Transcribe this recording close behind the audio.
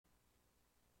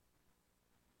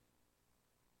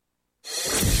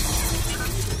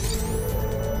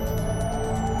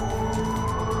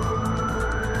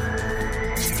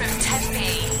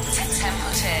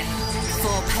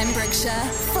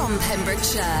Pembrokeshire, from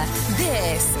Pembrokeshire,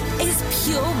 this is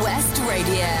Pure West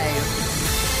Radio.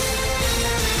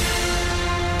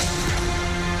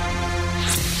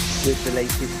 With the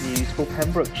latest news for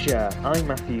Pembrokeshire, I'm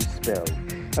Matthew Spill.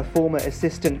 A former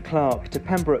assistant clerk to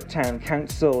Pembroke Town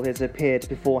Council has appeared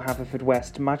before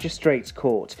Haverfordwest Magistrates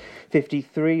Court.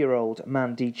 53-year-old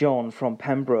Mandy John from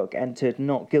Pembroke entered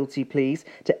not guilty pleas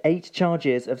to 8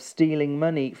 charges of stealing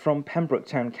money from Pembroke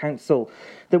Town Council.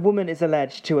 The woman is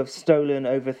alleged to have stolen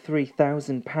over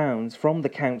 £3,000 from the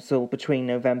council between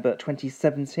November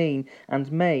 2017 and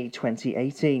May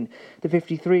 2018. The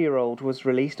 53-year-old was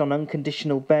released on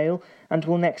unconditional bail and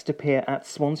will next appear at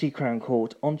Swansea Crown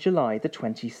Court on July the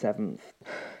 27th.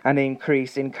 An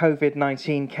increase in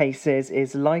COVID-19 cases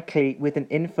is likely with an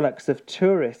influx of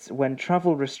tourists when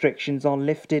travel restrictions are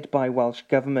lifted by Welsh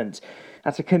Government.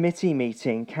 At a committee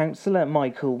meeting, Councillor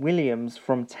Michael Williams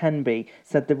from Tenby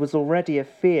said there was already a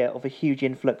fear of a huge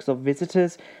influx of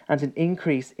visitors and an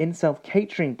increase in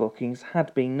self-catering bookings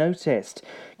had been noticed.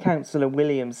 Councillor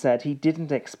Williams said he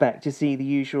didn't expect to see the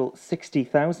usual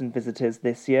 60,000 visitors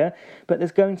this year, but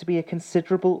there's going to be a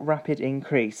considerable rapid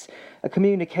increase. A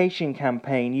communication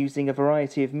campaign using a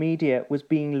variety of media was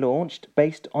being launched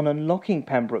based on unlocking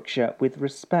Pembrokeshire with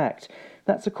respect.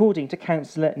 That's according to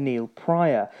Councillor Neil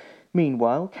Pryor.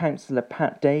 Meanwhile, Councillor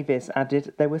Pat Davis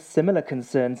added there were similar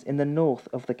concerns in the north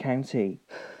of the county.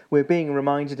 We're being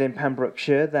reminded in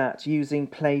Pembrokeshire that using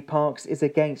play parks is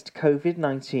against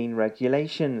COVID-19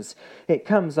 regulations. It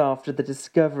comes after the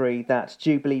discovery that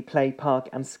Jubilee Play Park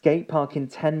and Skate Park in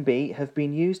Tenby have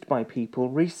been used by people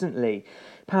recently.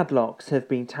 Padlocks have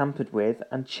been tampered with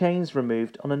and chains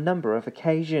removed on a number of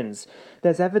occasions.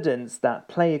 There's evidence that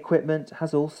play equipment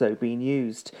has also been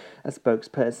used. A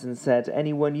spokesperson said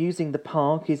anyone using the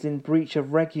park is in breach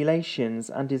of regulations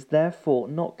and is therefore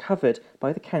not covered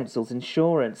by the council's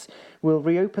insurance. We'll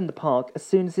reopen the park as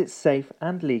soon as it's safe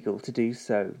and legal to do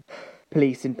so.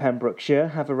 Police in Pembrokeshire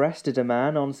have arrested a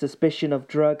man on suspicion of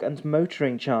drug and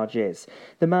motoring charges.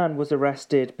 The man was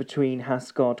arrested between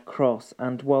Hascod Cross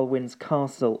and Walwyn's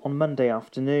Castle on Monday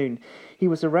afternoon. He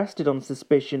was arrested on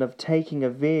suspicion of taking a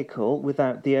vehicle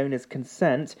without the owner's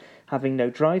consent, having no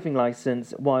driving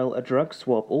licence, while a drug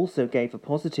swab also gave a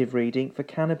positive reading for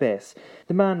cannabis.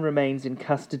 The man remains in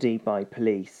custody by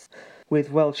police. With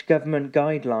Welsh Government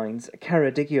guidelines,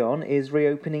 Ceredigion is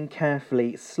reopening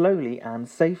carefully, slowly and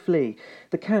safely.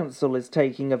 The council is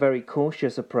taking a very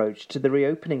cautious approach to the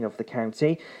reopening of the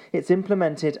county. It's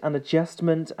implemented an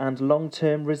adjustment and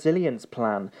long-term resilience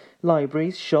plan.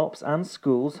 Libraries, shops and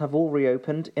schools have all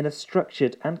reopened in a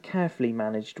structured and carefully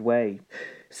managed way.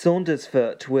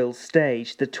 Saundersfoot will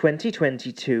stage the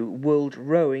 2022 World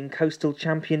Rowing Coastal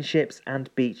Championships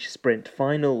and Beach Sprint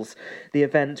Finals. The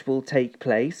event will take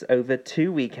place over 2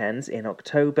 weekends in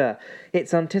October.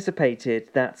 It's anticipated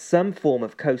that some form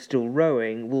of coastal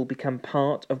rowing will become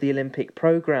part of the Olympic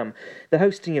programme. The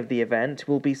hosting of the event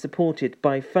will be supported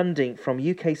by funding from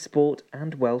UK Sport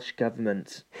and Welsh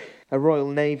Government. A Royal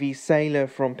Navy sailor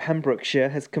from Pembrokeshire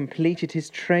has completed his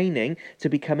training to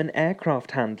become an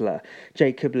aircraft handler.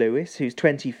 Jacob Lewis, who's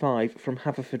 25 from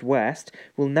Haverfordwest,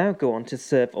 will now go on to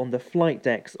serve on the flight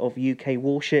decks of UK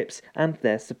warships and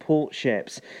their support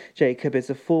ships. Jacob is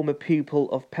a former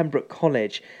pupil of Pembroke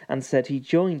College and said he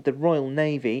joined the Royal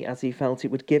Navy as he felt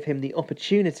it would give him the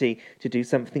opportunity to do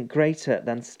something greater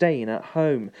than staying at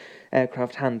home.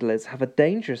 Aircraft handlers have a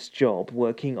dangerous job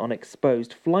working on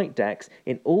exposed flight decks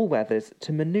in all weathers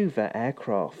to manoeuvre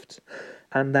aircraft.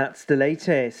 And that's the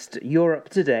latest. You're up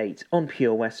to date on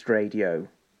Pure West Radio.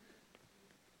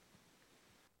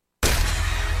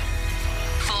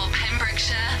 For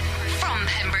Pembrokeshire, from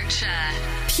Pembrokeshire,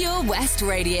 Pure West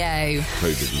Radio.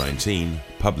 COVID-19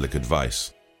 public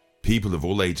advice. People of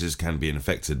all ages can be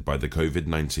infected by the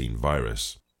COVID-19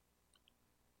 virus.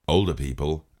 Older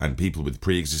people and people with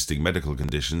pre-existing medical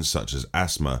conditions such as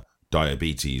asthma,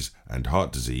 diabetes and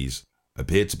heart disease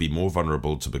appear to be more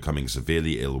vulnerable to becoming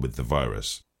severely ill with the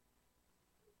virus.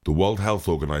 The World Health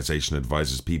Organization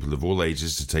advises people of all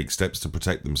ages to take steps to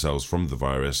protect themselves from the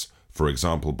virus, for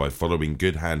example by following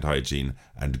good hand hygiene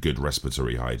and good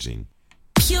respiratory hygiene.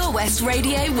 Pure West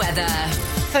Radio weather.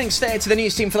 Thanks there to the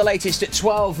news team for the latest at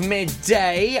 12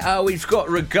 midday. We've got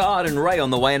Regard and Ray on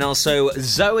the way, and also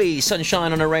Zoe,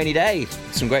 Sunshine on a Rainy Day.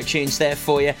 Some great tunes there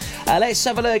for you. Let's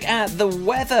have a look at the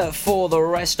weather for the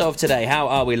rest of today. How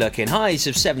are we looking? Highs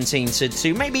of 17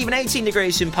 to maybe even 18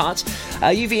 degrees in parts.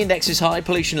 UV index is high,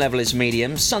 pollution level is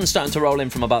medium. Sun's starting to roll in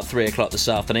from about 3 o'clock this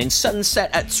afternoon.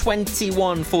 Sunset at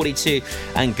 21:42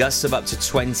 and gusts of up to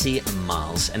 20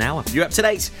 miles an hour. You're up to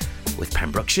date with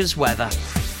Pembrokeshire's weather.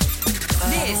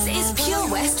 This is Pure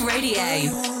West Radio.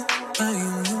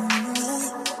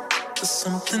 There's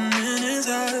something in his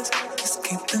eyes. He's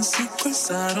keeping secrets.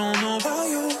 I don't know about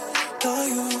you, about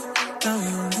you, about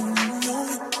you.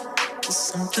 There's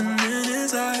something in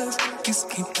his eyes. He's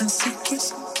keeping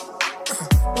secrets.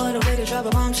 What a way to drop a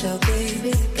bombshell,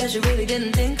 baby. Guess you really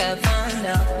didn't think I'd find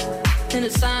out. In the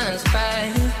silence,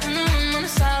 crying. On the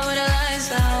side with the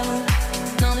lights out.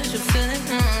 Know that you feel it,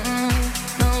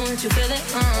 know that you feel it,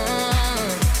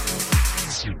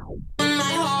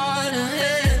 My heart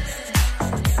ahead.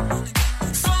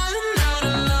 Falling out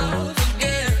of love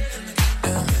again.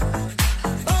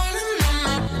 Falling on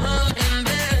my blood in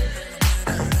bed.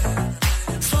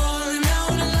 Falling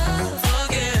out of love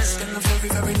again. It's been a very,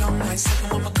 very long night. Sipping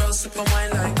with my girl, sipping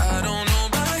wine like I don't know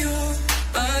about you,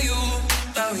 about you,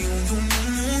 about you.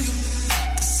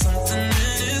 There's something in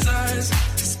his eyes.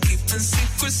 He's keeping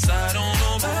secrets. I don't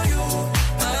know about you,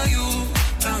 about you,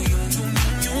 about you.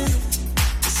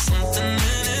 There's something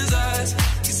in his eyes.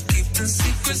 He's keeping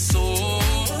secrets. So.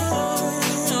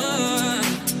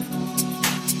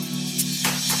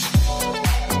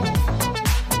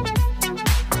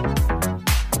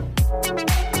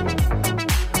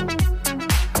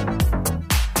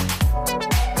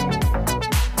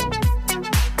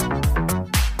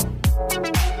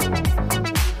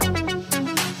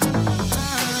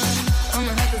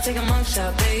 Take a mug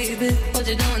shot, baby. What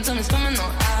you doing? Tell me, coming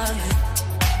on out.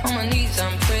 On my knees,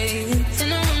 I'm praying. In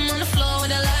the room on the floor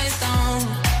with the lights on.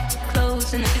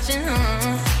 Clothes in the kitchen,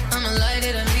 I'ma light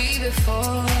it and leave it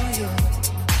for you.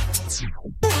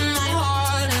 My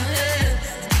heart ahead.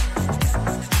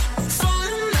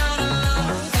 Falling out of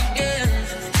love again.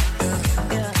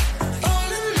 Yeah.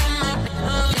 Falling on my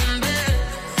blood in bed.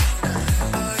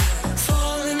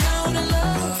 Falling out of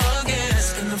love again.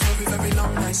 It's been a very, very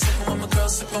long night. Sipping with my girl,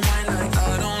 sipping wine like I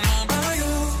don't know about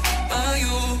you, about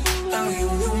you, about you.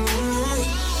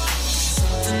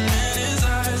 Something in his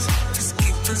eyes, he's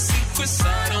keeping secrets. I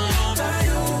don't know about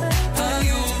you, about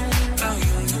you, about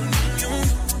you.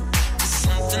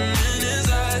 Something in his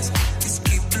eyes, he's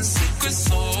keeping secrets.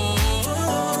 Oh.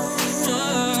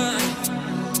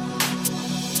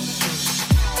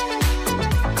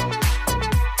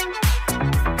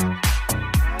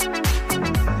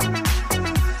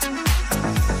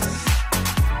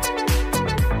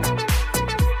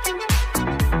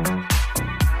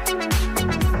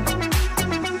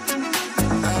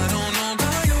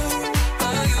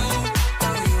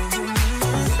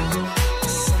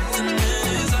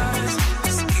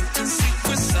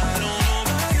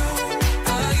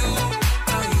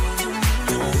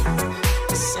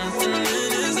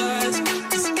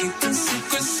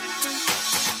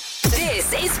 This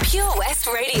is Pure West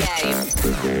Radio.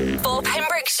 For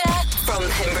Pembrokeshire, from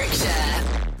Pembrokeshire.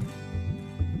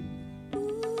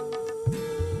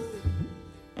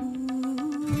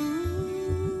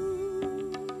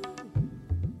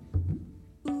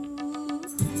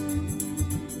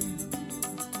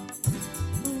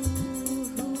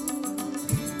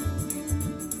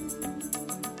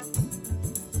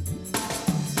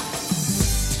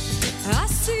 I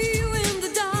see you in the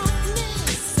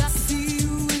darkness, I see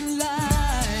you in light.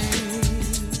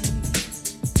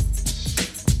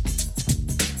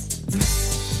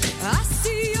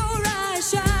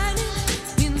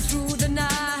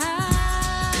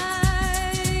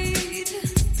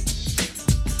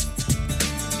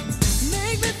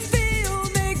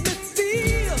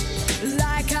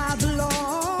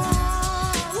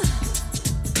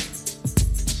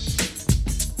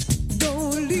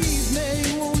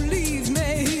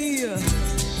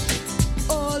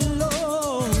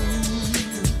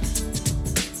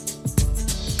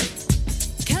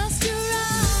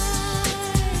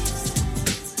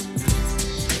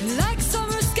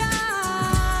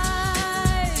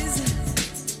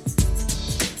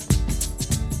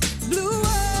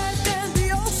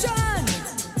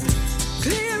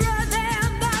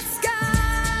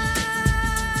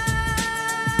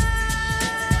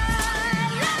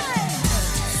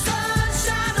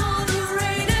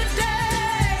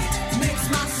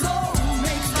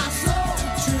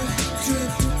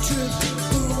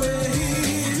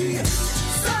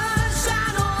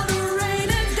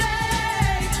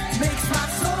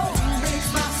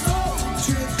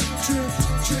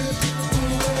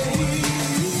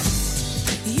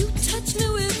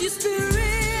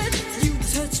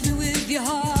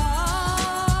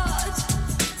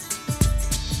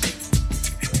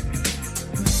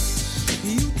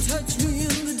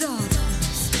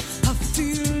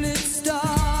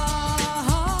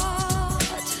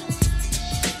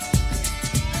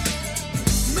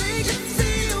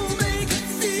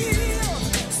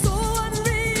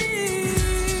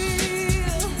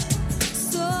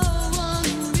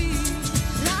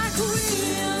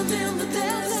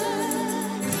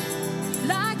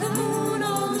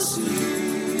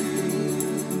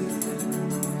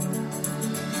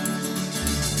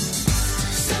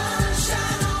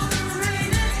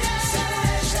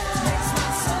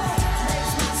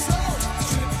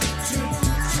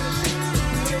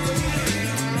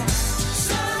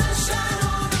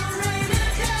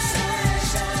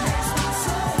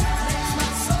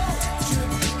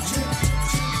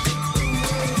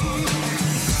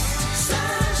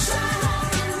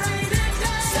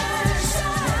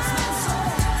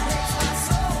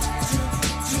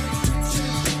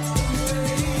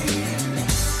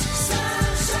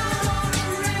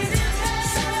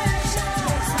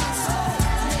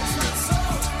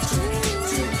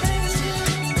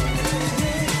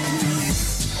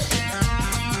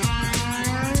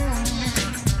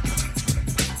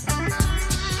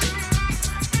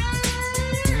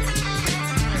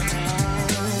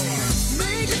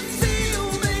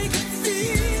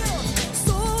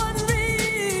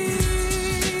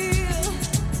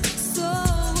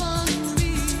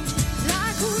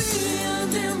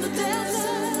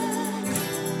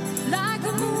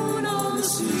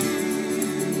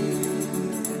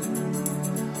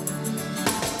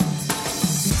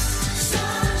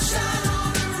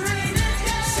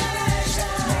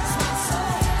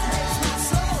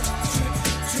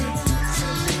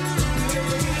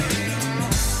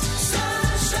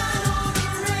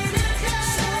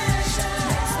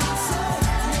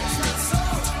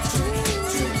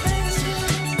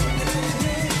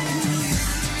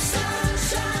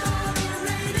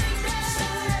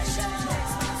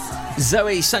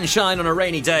 Zoe, Sunshine on a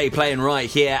Rainy Day, playing right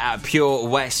here at Pure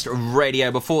West Radio.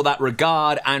 Before that,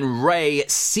 Regard and Ray,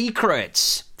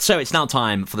 Secrets. So it's now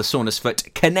time for the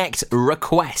Saundersfoot Connect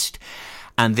request.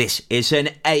 And this is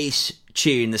an ace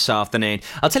tune this afternoon.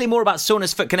 I'll tell you more about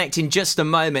Saundersfoot Connect in just a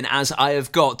moment, as I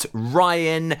have got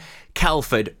Ryan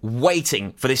Calford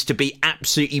waiting for this to be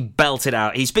absolutely belted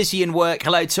out. He's busy in work.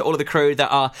 Hello to all of the crew that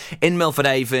are in Milford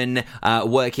Haven,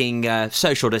 working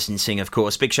social distancing, of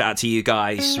course. Big shout out to you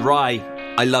guys. Rye,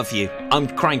 I love you. I'm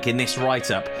cranking this right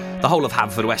up. The whole of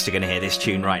Haverfordwest are going to hear this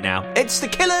tune right now. It's The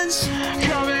Killers.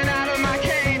 Coming out of my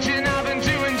cage and I've been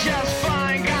doing just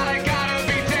fine. Gotta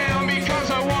be down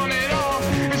because I want it all.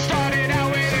 It started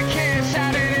out with a kiss.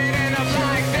 How did it end up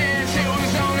like this? It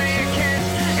was only a kiss.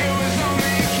 It was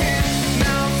only a kiss.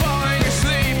 Now I'm falling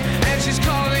asleep and she's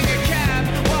calling a cab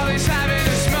while he's having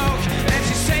a smoke and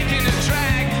she's taking a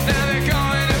drag. Now they're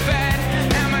going to bed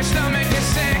and my stomach is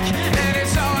sick and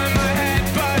it's all in my head,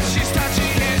 but she's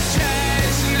touching his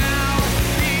chest. Now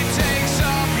he takes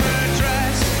off her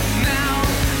dress. Now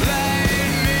let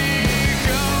me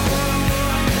go.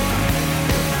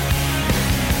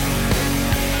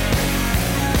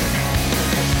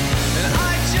 And I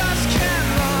just can't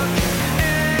look,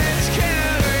 it's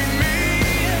killing me.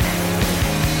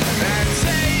 And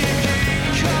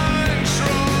taking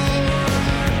control.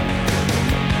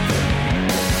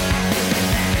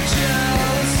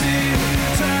 Jealousy,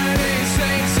 turning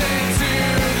saints into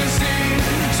the sea.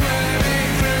 Swimming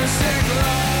through sick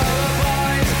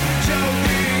lullabies,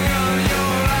 choking on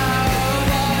your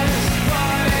alibis.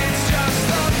 But it's just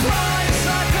the price I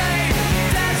pay.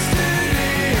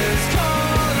 Destiny is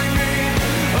calling me.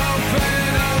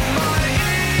 Open up my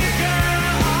eager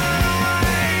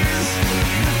eyes,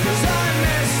 'cause I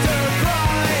missed the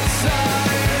bright side.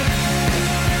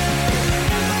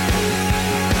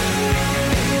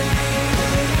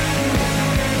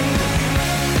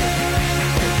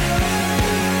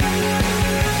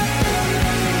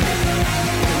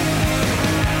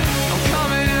 I'm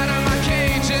coming out of my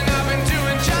cage and I've been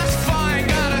doing just fine.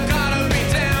 Gotta be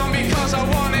down because I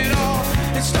want it all.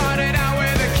 It started out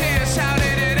with a kiss. How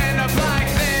did it end up like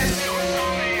this? It was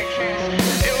only a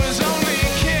kiss. It was only a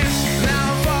kiss.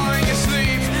 Now I'm falling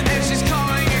asleep and she's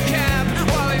calling a cab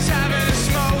while he's having a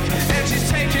smoke and she's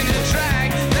taking a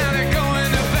drag. Now they're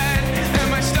going to bed and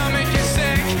my stomach is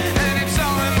sick and it's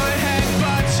all in my head,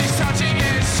 but she's touching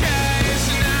his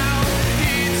chest. Now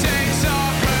he takes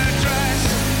off her dress.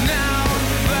 Now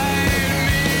let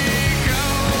me go.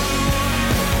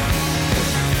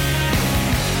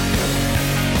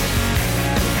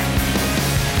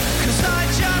 'Cause I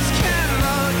just can't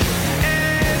look,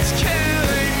 it's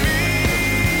killing me.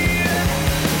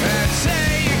 And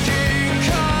taking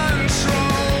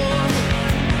control.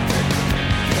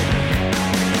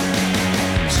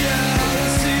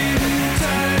 Jealousy,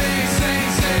 turning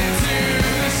saints into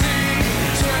the sea.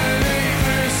 Swimming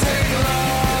through sick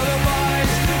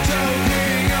lullabies,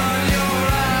 choking on your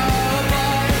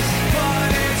alibis. But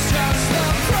it's just the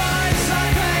price I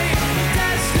pay.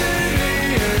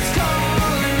 Destiny is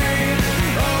calling me.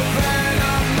 Open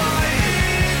up my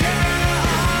eager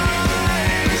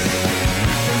eyes,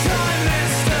 'cause I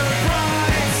missed the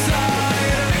bright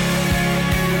side.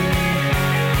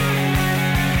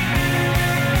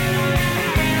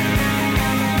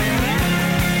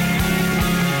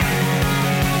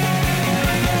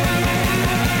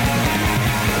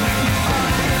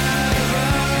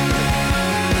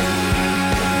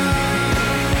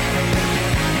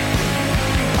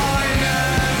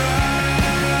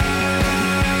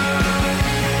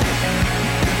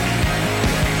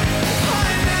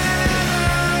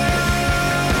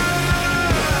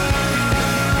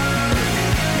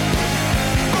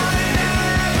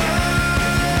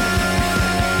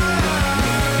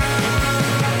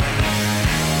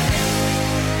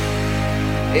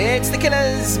 It's The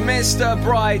Killers, Mr.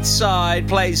 Brightside,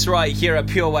 plays right here at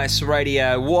Pure West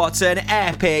Radio. What an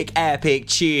epic, epic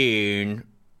tune.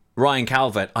 Ryan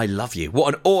Calvert, I love you.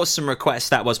 What an awesome request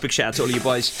that was. Big shout out to all you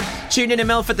boys. Tune in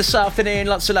Milford this afternoon.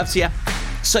 Lots of love to you.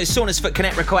 So, Saundersfoot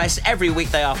Connect requests every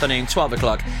weekday afternoon, 12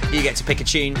 o'clock. You get to pick a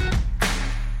tune.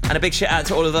 And a big shout out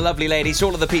to all of the lovely ladies,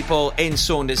 all of the people in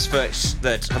Saundersfoot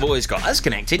that have always got us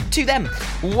connected to them.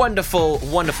 Wonderful,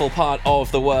 wonderful part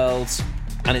of the world.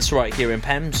 And it's right here in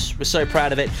Pems. We're so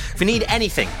proud of it. If you need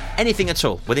anything at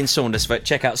all within Saundersfoot,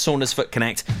 check out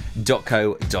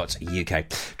saundersfootconnect.co.uk.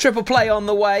 Triple play on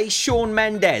the way. Shawn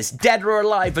Mendes, Dead or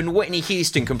Alive, and Whitney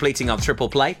Houston completing our triple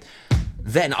play.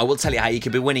 Then I will tell you how you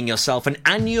could be winning yourself an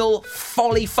annual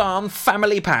Folly Farm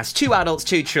family pass. 2 adults,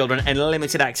 2 children, and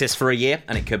limited access for a year,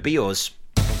 and it could be yours.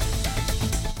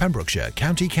 Pembrokeshire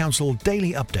County Council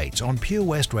daily updates on Pure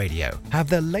West Radio have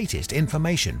the latest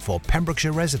information for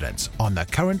Pembrokeshire residents on the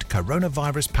current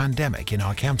coronavirus pandemic in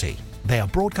our county. They are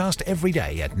broadcast every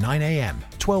day at 9 a.m,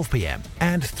 12 p.m,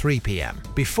 and 3 p.m.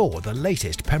 before the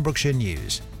latest Pembrokeshire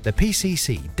news. The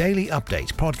PCC Daily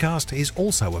Update podcast is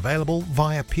also available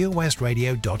via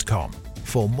purewestradio.com.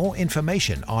 For more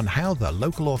information on how the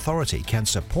local authority can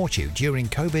support you during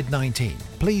COVID-19,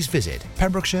 please visit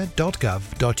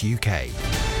pembrokeshire.gov.uk.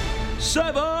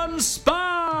 7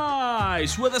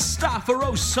 Spice, where the staff are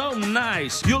oh so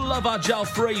nice. You'll love our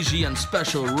jalfrezi and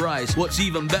special rice. What's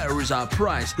even better is our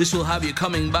price. This will have you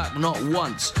coming back not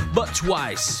once, but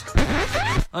twice.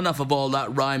 Enough of all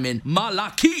that rhyming.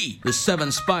 Malaki! The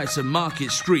 7 Spice of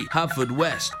Market Street,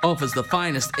 Haverfordwest, offers the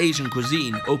finest Asian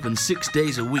cuisine, open 6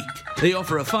 days a week. They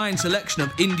offer a fine selection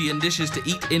of Indian dishes to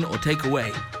eat in or take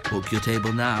away. Book your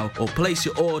table now or place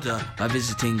your order by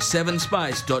visiting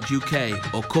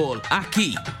 7spice.uk or call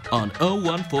Aki on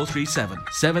 01437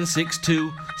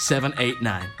 762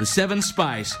 789. The 7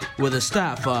 Spice, where the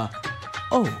staff are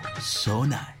oh so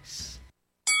nice.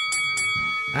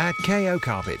 At KO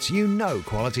Carpets, you know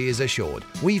quality is assured.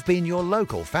 We've been your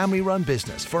local family-run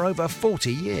business for over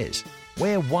 40 years.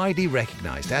 We're widely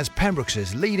recognised as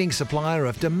Pembrokeshire's leading supplier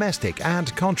of domestic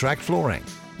and contract flooring.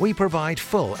 We provide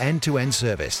full end-to-end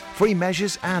service, free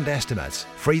measures and estimates,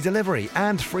 free delivery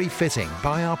and free fitting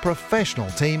by our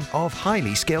professional team of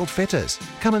highly skilled fitters.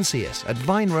 Come and see us at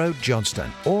Vine Road,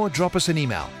 Johnston, or drop us an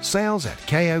email,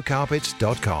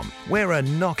 sales@kocarpets.com. We're a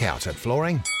knockout at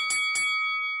flooring.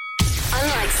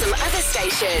 Unlike some other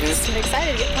stations, I'm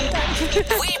excited to get pumped up.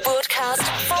 we broadcast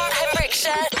from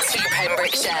Pembrokeshire to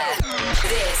Pembrokeshire.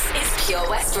 This is Pure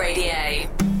West Radio.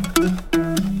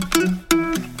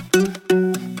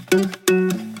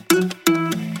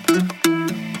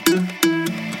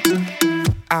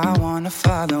 I wanna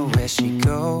follow where she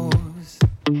goes.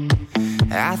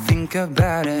 I think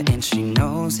about her and she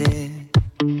knows it.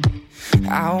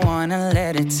 I wanna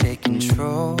let it take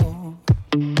control.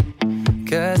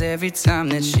 'Cause every time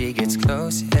that she gets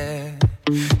close, yeah,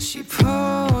 she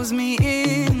pulls me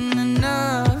in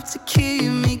enough to keep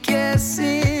me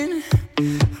guessing.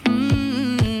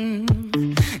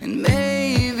 And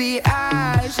maybe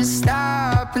I should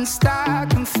stop and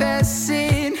start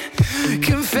confessing.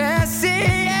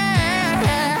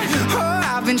 Oh,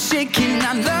 I've been shaking.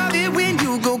 I love it when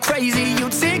you go crazy. You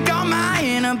take all my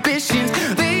inhibitions.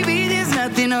 Baby, there's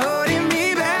nothing holding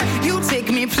me back. You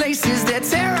take me places that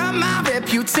tear up my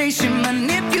reputation.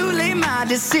 Manipulate my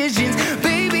decisions.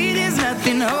 Baby, there's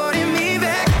nothing holding me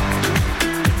back.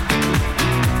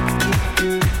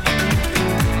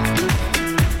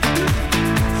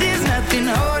 There's nothing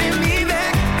holding me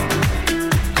back.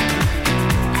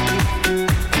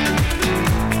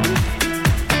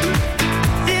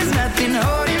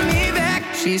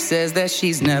 She says that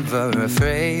she's never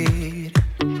afraid.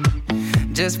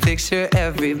 Just picture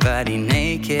everybody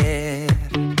naked.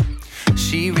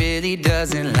 She really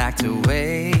doesn't like to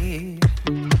wait.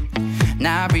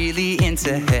 Not really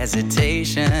into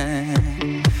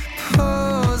hesitation.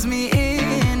 Pulls me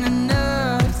in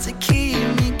enough to keep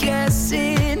me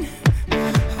guessing.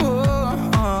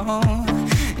 Oh,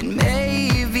 and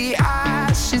maybe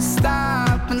I should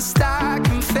stop and start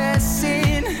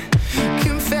confessing.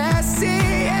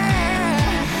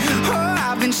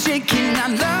 Shaking, I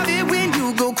love it when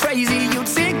you go crazy. You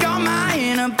take all my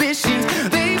inhibitions.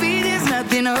 Baby, there's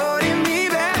nothing holding me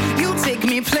back. You take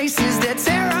me places that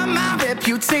tear up my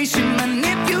reputation.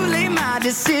 Manipulate my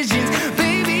decisions.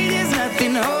 Baby, there's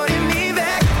nothing holding me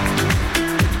back.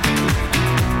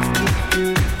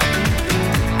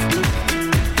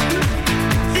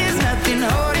 There's nothing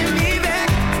holding me back.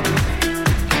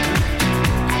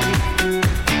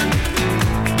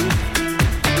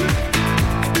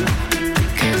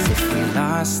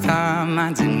 Lost our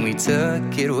minds and we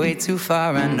took it way too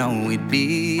far. I know we'd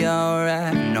be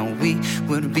alright. I know we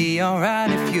would be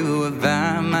alright if you were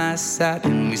by my side.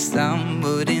 And we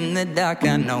stumbled in the dark.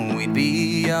 I know we'd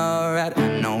be alright.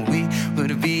 I know we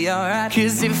would be alright.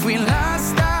 'Cause if we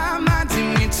lost our minds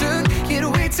and we took it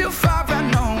way too far, I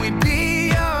know we'd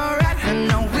be alright. I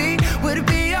know we would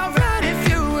be alright if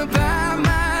you were by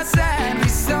my side. We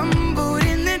stumbled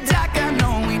in the dark. I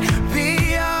know we'd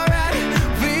be alright.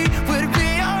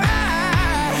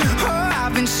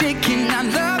 Shaking, I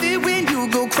love it when you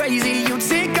go crazy. You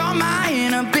take all my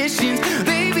inhibitions.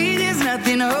 Baby, there's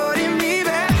nothing holding me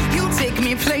back. You take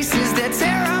me places that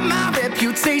tear up my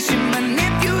reputation.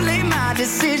 Manipulate my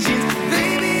decisions.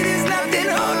 Baby, there's nothing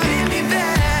holding me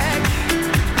back.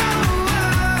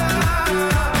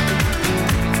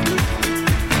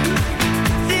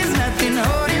 There's nothing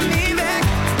holding me back.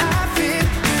 I feel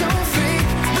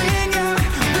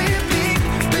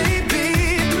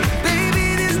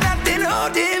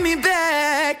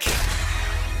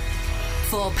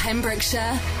For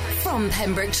Pembrokeshire, from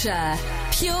Pembrokeshire,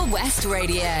 Pure West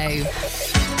Radio.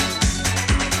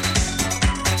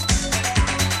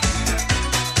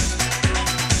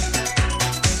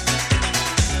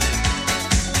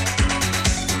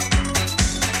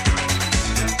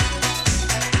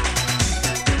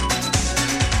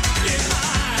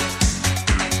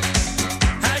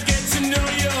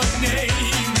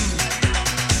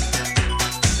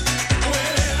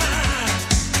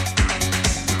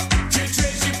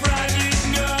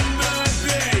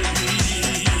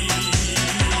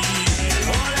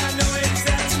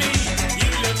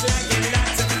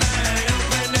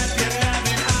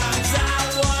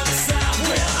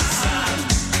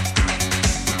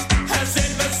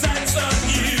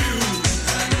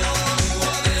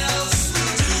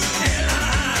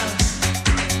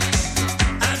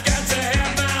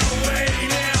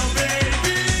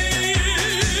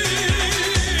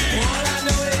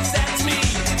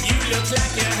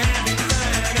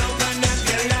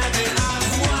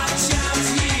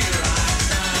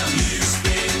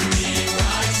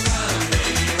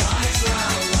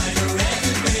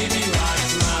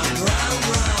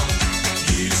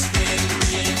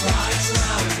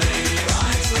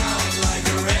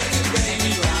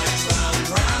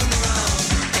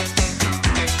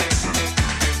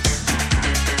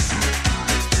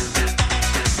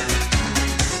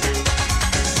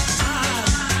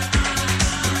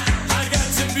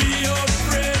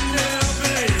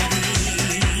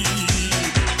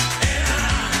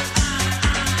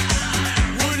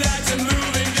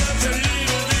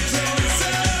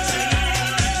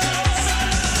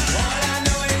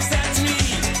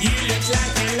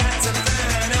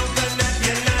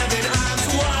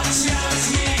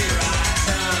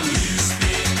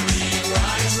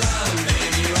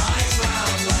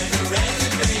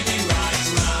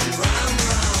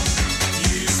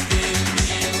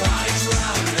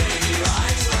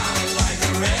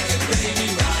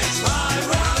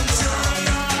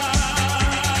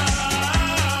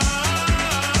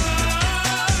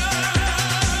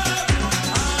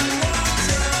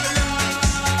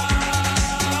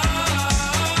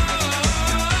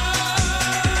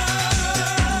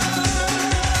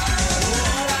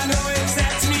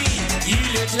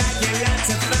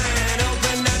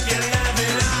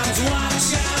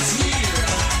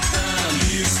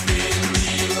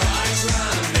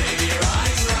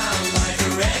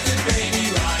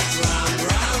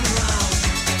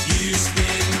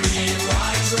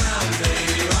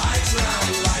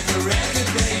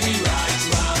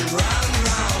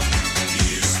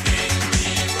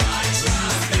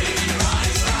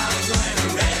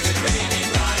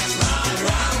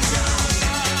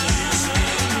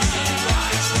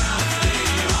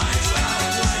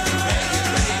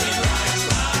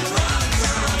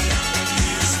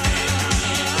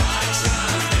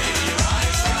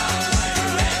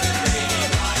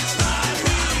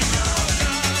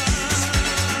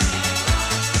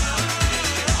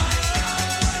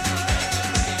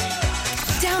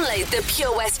 The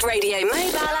Pure West Radio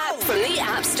mobile app from the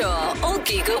App Store or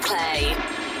Google Play.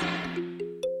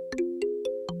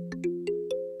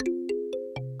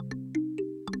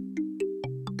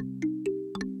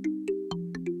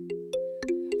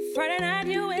 Friday night,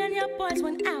 you and your boys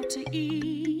went out to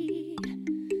eat.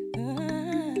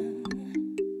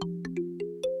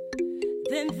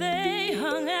 Then they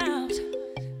hung out,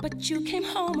 but you came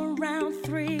home around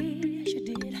 3. Yes, you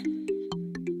did.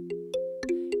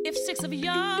 If 6 of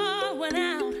y'all went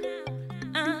out,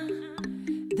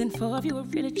 then 4 of you were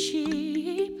really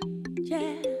cheap.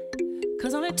 Yeah,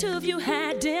 'cause only 2 of you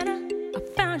had dinner. I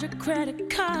found your credit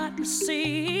card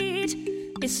receipt.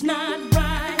 It's not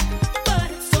right,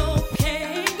 but it's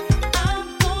okay.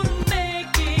 I'm gonna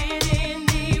make it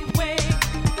anyway.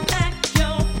 Pack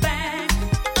your bag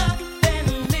up and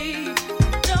leave.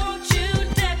 Don't you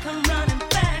dare come running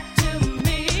back to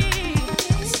me.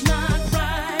 It's not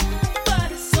right, but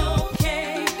it's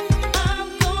okay. I'm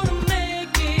gonna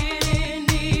make it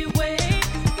anyway.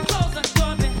 Close the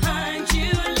door behind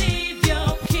you, leave your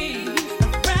keys.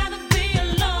 I'd rather be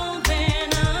alone than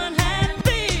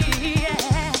unhappy.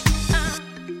 Yeah.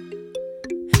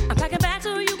 I'm packing back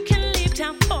so you can leave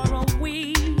town for a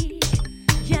week.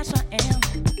 Yes, I am.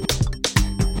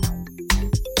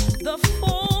 The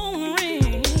phone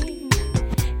rings,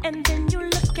 and then you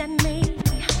look at me.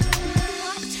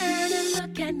 I turn and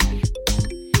look at me.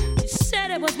 You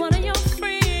said it was one of your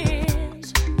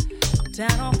friends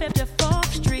down on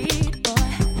 54th Street,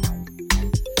 boy.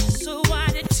 So why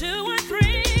did 2 and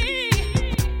 3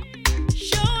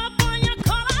 show up on your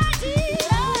call ID?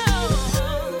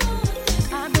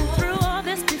 I've been through all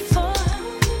this before.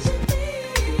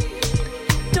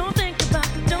 Don't think about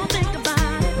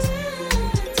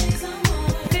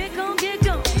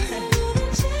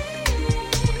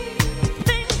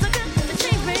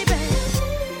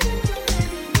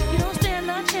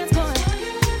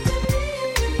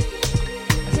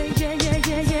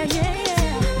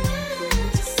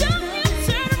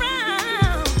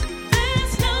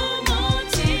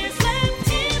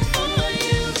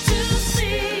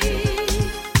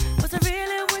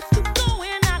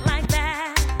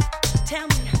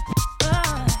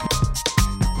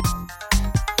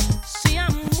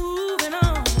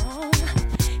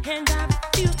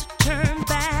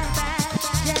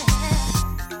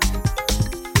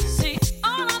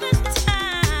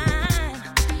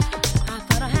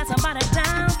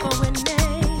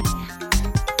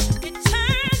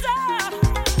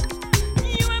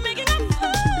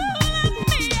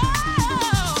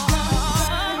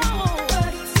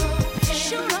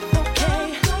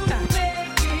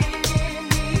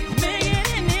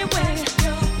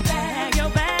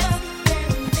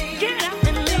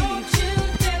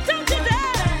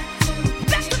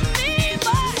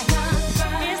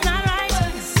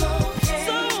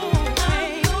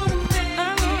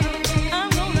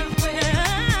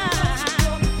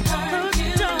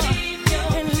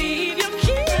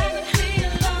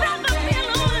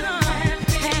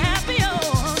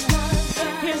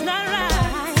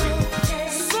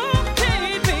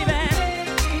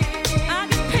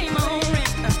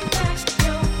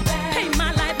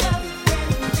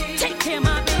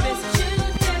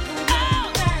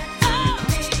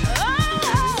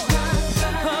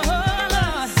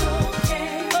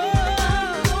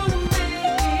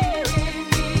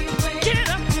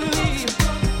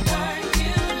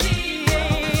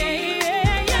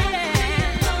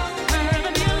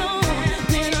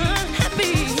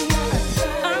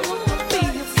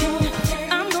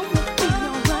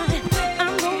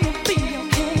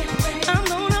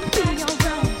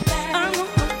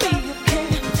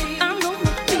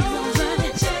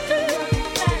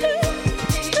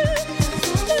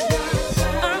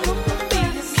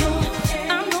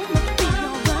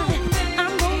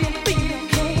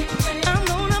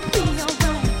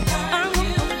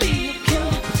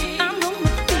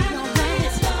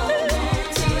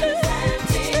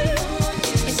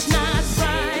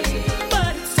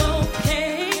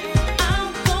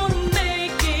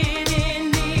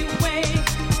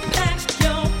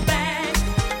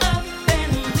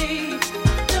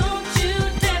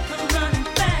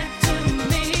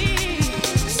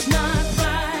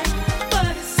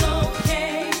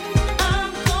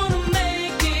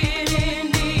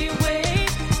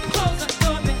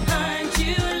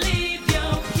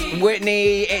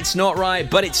Whitney, It's Not Right,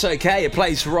 But It's Okay. It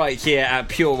plays right here at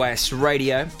Pure West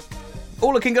Radio.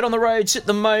 All looking good on the roads at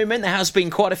the moment. There has been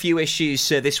quite a few issues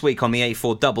this week on the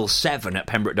A477 at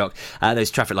Pembroke Dock.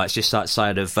 Those traffic lights just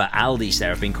outside of Aldi's there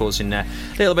have been causing a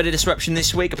little bit of disruption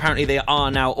this week. Apparently they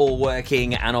are now all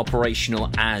working and operational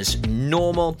as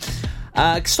normal.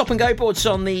 Stop and go boards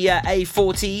on the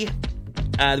A40.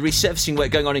 The resurfacing work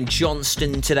going on in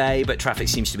Johnston today, but traffic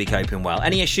seems to be coping well.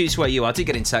 Any issues where you are, do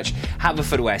get in touch.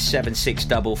 Haverfordwest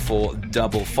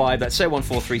 764455. That's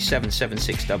 01437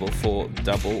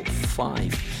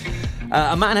 764455.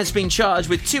 A man has been charged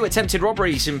with 2 attempted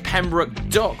robberies in Pembroke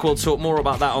Dock. We'll talk more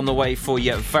about that on the way for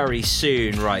you very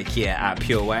soon, right here at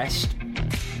Pure West.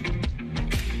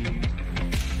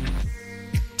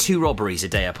 2 robberies a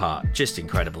day apart. Just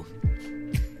incredible.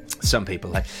 Some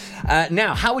people,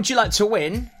 now, how would you like to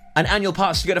win an annual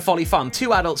pass to go to Folly Farm?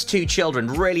 2 adults, 2 children,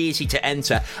 really easy to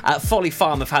enter. Folly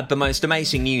Farm have had the most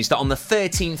amazing news that on the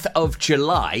 13th of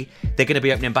July, they're going to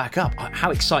be opening back up. How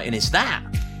exciting is that?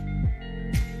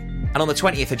 And on the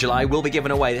 20th of July, we'll be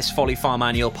giving away this Folly Farm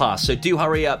annual pass. So do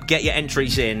hurry up, get your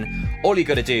entries in. All you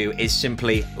got to do is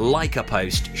simply like a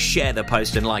post, share the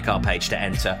post, and like our page to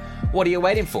enter. What are you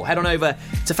waiting for? Head on over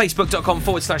to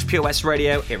facebook.com/Pure West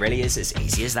Radio. It really is as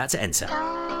easy as that to enter.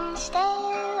 Don't stay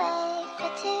awake for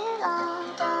too long.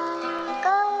 Don't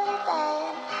go to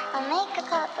bed. I'll make a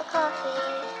cup of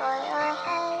coffee for your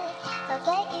head. I'll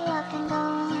get you up and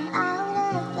going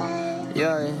out of bed.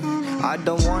 Yeah. I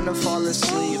don't wanna fall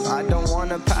asleep, I don't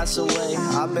wanna pass away.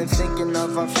 I've been thinking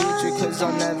of our future cause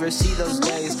I'll never see those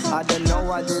days. I don't know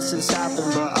why this has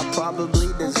happened, but I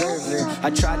probably deserve it.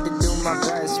 I tried to do my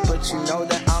best, but you know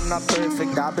that I'm not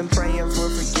perfect. I've been praying for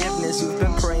forgiveness, you've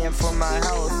been praying for my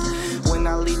health. When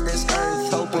I leave this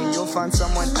earth, hoping you'll find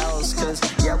someone else. Cause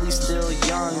yeah, we still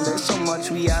young, there's so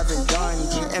much we haven't done.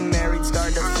 Getting married,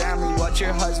 start a family, watch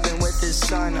your husband with his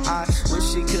son. I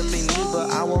wish it could be me,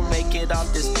 but I won't make it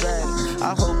off this bed.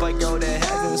 I hope I go to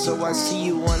heaven so I see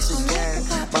you once again.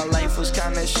 My life was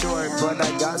kinda short, but I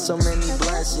got so many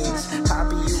blessings.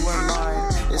 Happy you were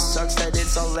mine, it sucks that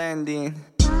it's all ending.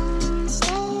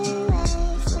 Stay awake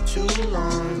For too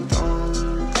long,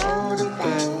 don't go to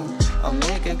bed. I'll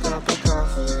make a cup of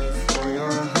coffee for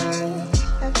your head.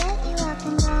 I'll get you up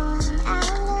and going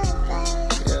out of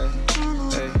bed. Yeah,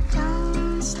 hey.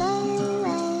 Don't stay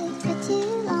awake for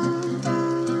too long.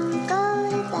 Don't go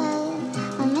to bed.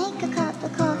 I'll make a cup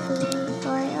of coffee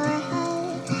for your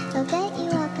head. I'll get you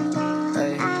up and going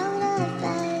Hey. out of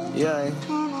bed. Yeah.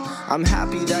 I'm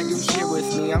happy that you're here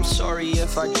with me. I'm sorry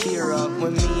if I tear up.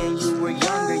 When me and you were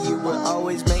younger, you would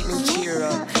always make me cheer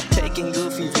up. Taking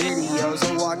goofy videos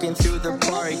and walking through the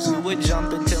park. You would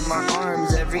jump into my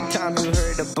arms every time you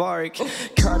heard a bark.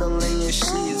 Cuddle in your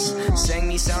sheets, sang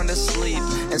me sound asleep,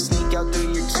 and sneak out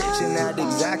through your kitchen at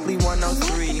exactly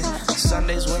 1:03.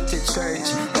 Sundays went to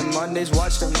church, and Mondays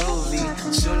watched a movie.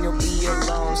 Soon you'll be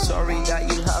alone, sorry that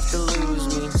you have to lose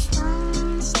me.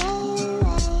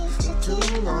 Too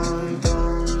long,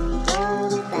 don't go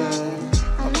to bed.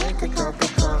 I'll make a cup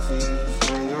of coffee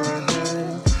for your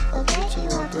head. I'll get you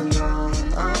up and down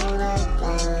out of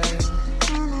bed.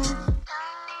 Don't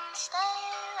stay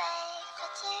awake for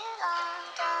too long.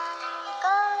 Don't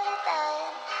go to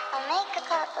bed. I'll make a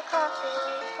cup of coffee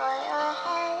for your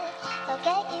head. I'll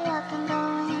get you up and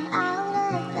going out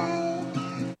of bed.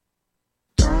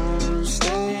 Don't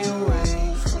stay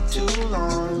awake for too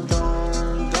long.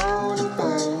 Don't go to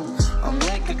bed. I'll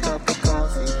make a cup of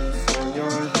coffee for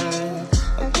your head.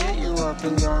 I'll get you up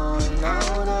and going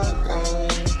out of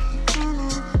bed.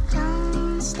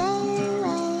 Don't stay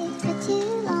awake for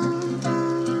too long.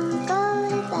 Don't go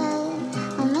to bed.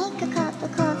 I'll make a cup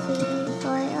of coffee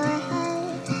for your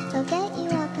head. I'll get you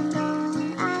up and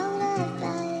going out of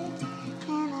bed.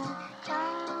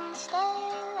 Don't stay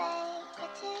awake for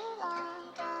too long.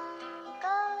 Don't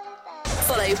go to bed.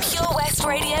 Follow Pure West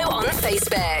Radio on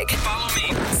Facebook. Follow me.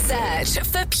 Search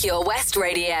for Pure West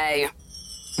Radio.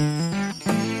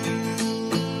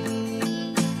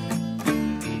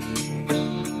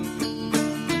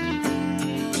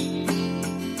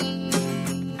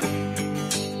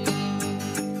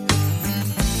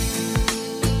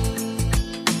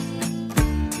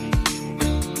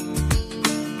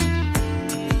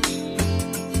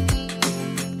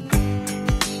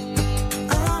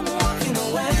 I'm walking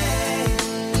away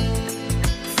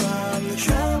from the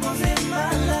troubles in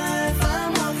my life.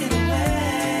 I'm walking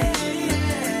away.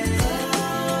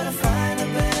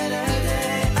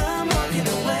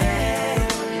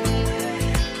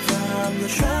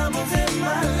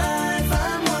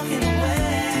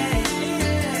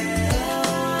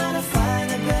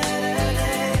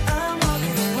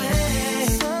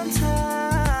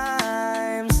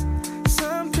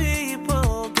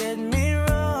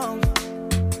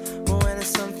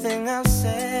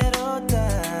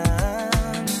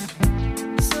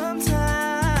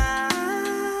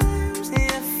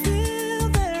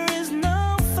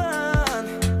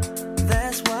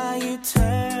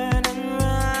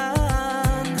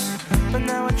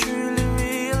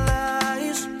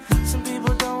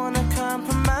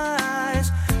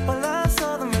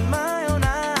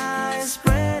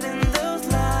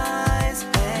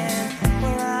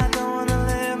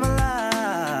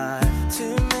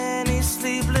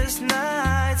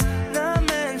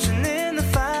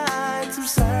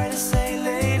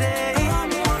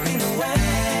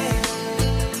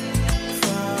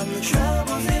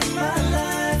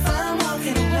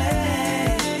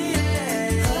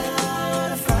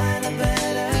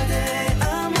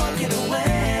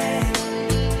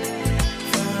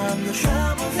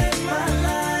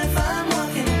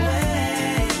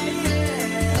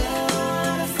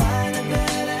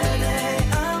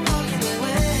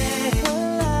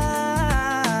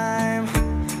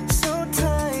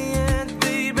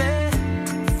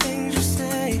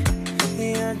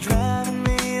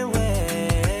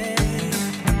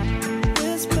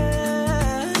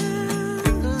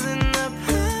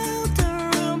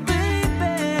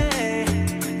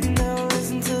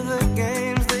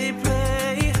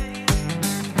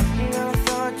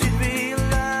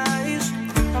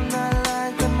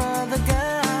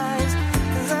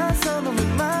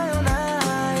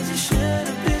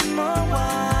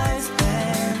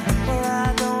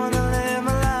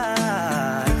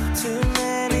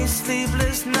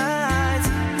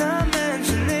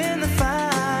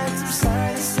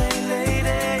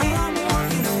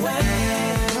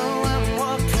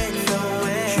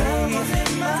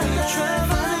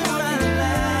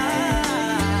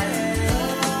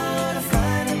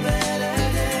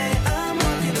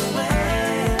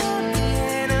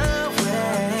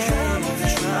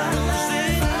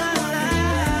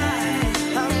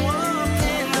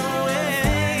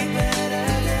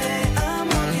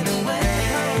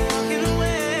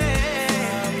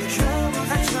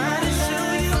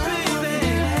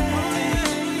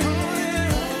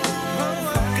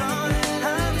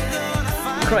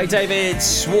 Craig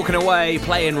David's Walking Away,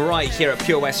 playing right here at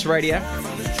Pure West Radio.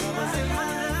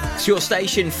 It's your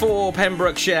station for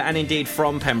Pembrokeshire and indeed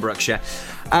from Pembrokeshire.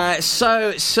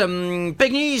 So, some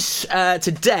big news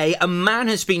today. A man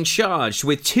has been charged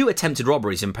with 2 attempted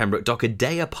robberies in Pembroke Dock a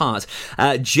day apart.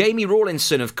 Jamie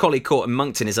Rawlinson of Colley Court in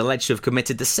Moncton is alleged to have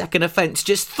committed the second offence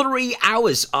just 3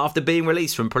 hours after being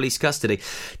released from police custody.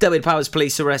 Derbyshire Powers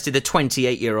Police arrested the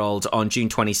 28-year-old on June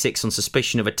 26 on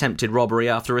suspicion of attempted robbery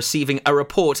after receiving a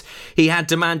report he had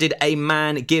demanded a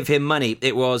man give him money.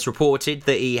 It was reported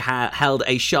that he held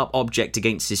a sharp object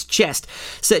against his chest.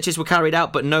 Searches were carried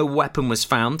out, but no weapon was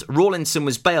found. Rawlinson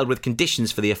was bailed with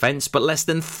conditions for the offence, but less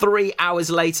than 3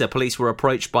 hours later, police were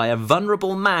approached by a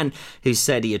vulnerable man who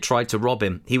said he had tried to rob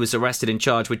him. He was arrested and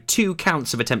charged with 2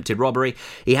 counts of attempted robbery.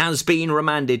 He has been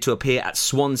remanded to appear at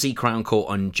Swansea Crown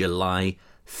Court on July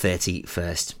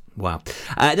 31st. Wow.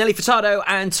 Nelly Furtado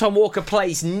and Tom Walker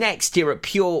plays next here at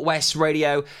Pure West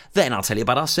Radio. Then I'll tell you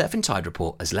about our Surf and Tide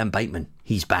report as Len Bateman,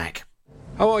 he's back.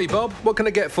 How are you, Bob? What can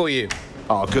I get for you?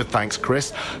 Oh, good, thanks,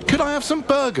 Chris. Could I have some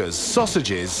burgers,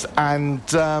 sausages, and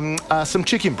some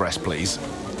chicken breast, please?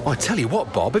 Oh, I tell you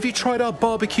what, Bob, have you tried our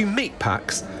barbecue meat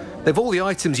packs? They've all the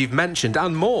items you've mentioned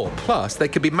and more. Plus, they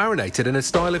can be marinated in a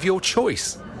style of your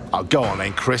choice. Oh, go on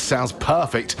then, Chris. Sounds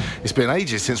perfect. It's been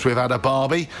ages since we've had a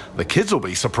barbie. The kids will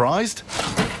be surprised.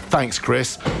 Thanks,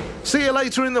 Chris. See you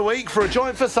later in the week for a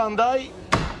joint for Sunday.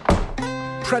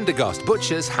 Prendergast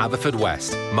Butchers,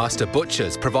 Haverfordwest. Master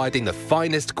Butchers, providing the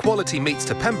finest quality meats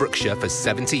to Pembrokeshire for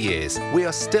 70 years. We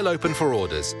are still open for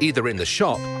orders, either in the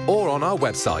shop or on our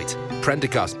website,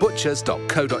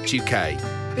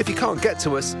 prendergastbutchers.co.uk. If you can't get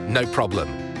to us, no problem.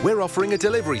 We're offering a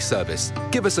delivery service.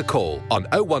 Give us a call on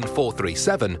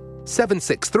 01437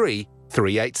 763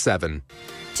 387.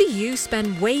 Do you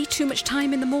spend way too much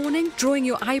time in the morning drawing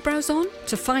your eyebrows on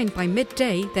to find by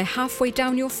midday they're halfway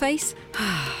down your face?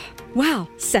 Well,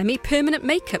 semi-permanent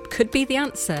makeup could be the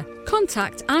answer.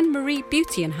 Contact Anne-Marie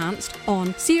Beauty Enhanced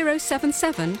on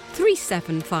 077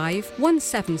 375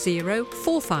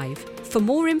 17045 for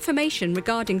more information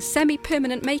regarding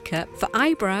semi-permanent makeup for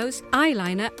eyebrows,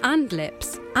 eyeliner and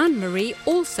lips. Anne-Marie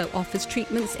also offers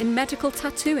treatments in medical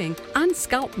tattooing and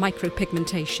scalp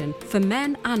micropigmentation for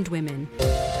men and women.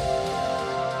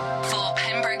 For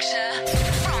Pembrokeshire,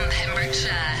 from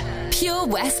Pembrokeshire, Pure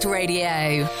West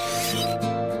Radio.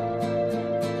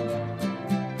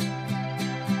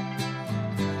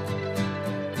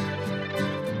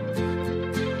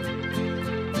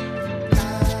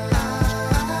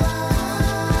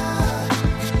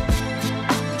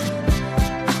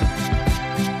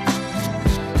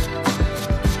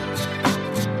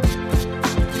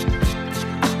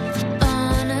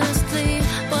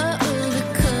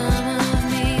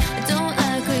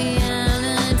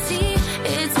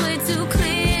 It's way too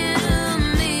clear to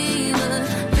me.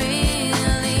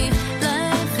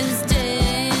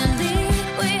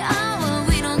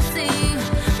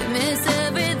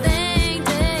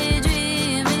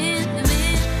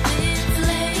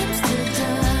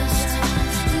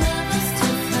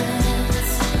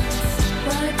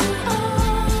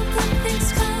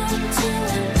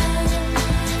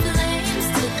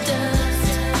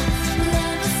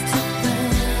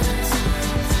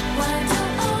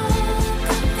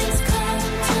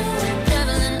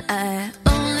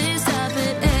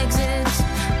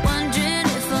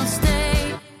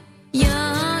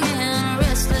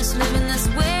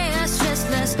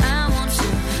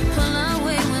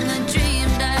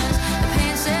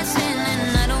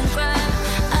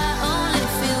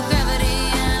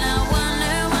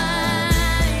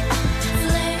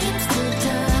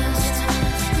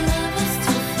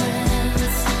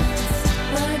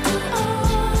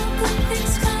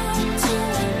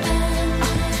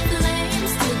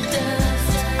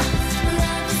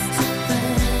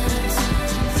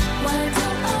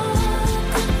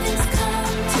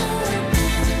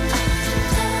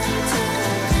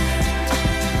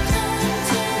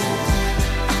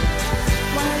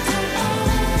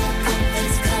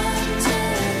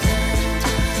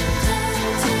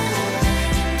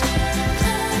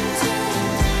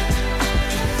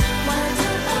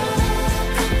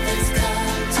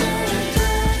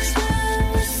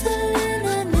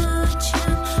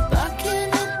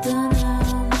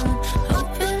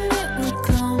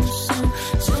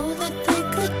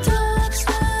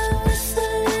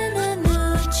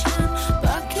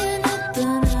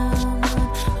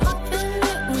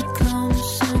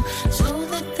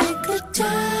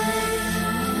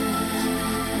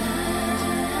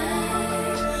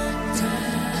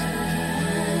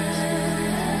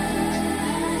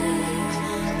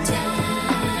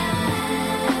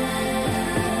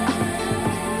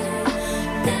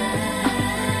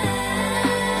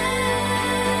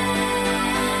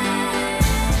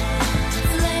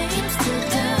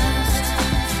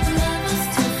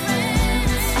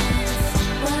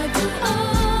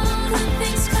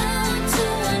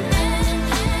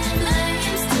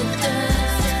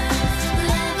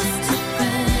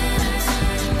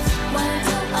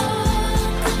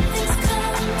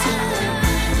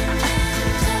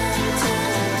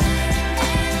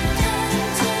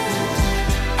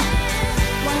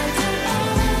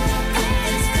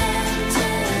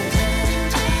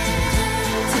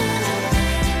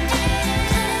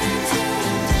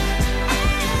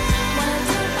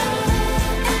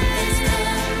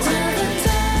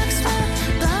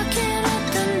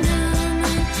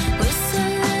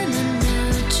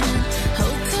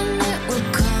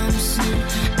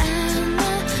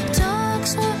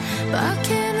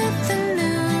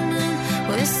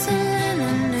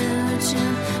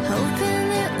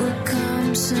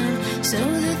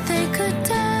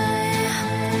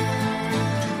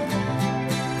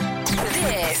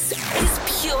 is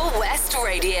Pure West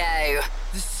Radio.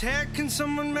 The second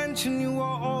someone mentioned you were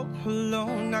all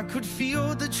alone, I could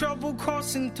feel the trouble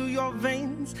coursing through your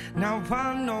veins. Now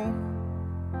I know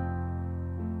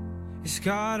it's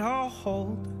got a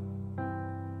hold.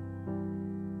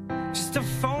 Just a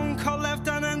phone call left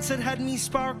unanswered had me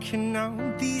sparking now.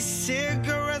 These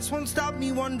cigarettes won't stop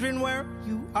me wondering where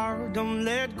you are. Don't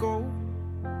let go.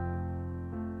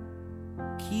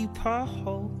 Keep a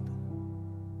hold.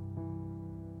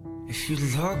 If you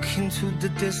look into the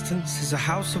distance, there's a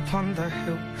house upon the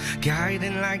hill,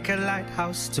 guiding like a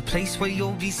lighthouse. It's a place where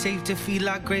you'll be safe to feel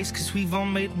like grace, 'cause we've all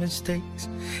made mistakes.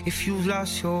 If you've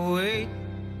lost your way,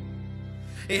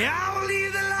 yeah, I will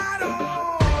leave the light on.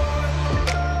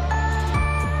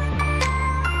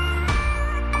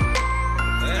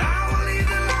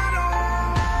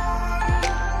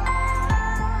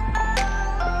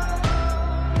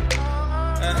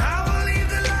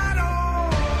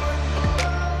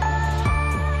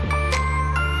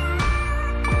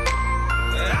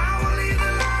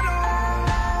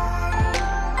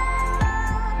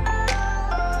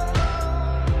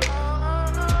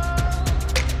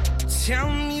 Tell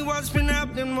me what's been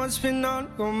happening, what's been on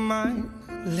your mind.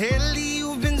 Lately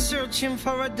you've been searching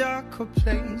for a darker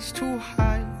place to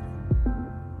hide.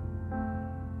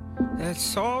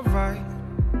 That's alright,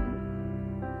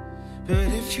 but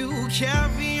if you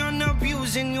carry on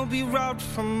abusing, you'll be robbed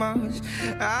from us.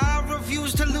 I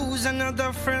refuse to lose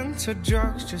another friend to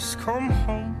drugs. Just come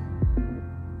home,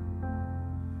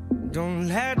 don't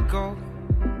let go.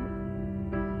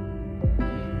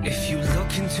 If you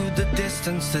look into the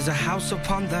distance, there's a house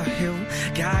upon the hill,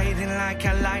 guiding like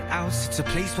a lighthouse. It's a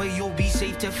place where you'll be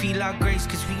safe to feel our grace,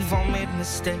 'cause we've all made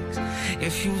mistakes.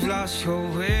 If you've lost your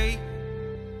way,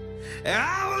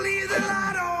 I will leave the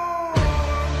light on.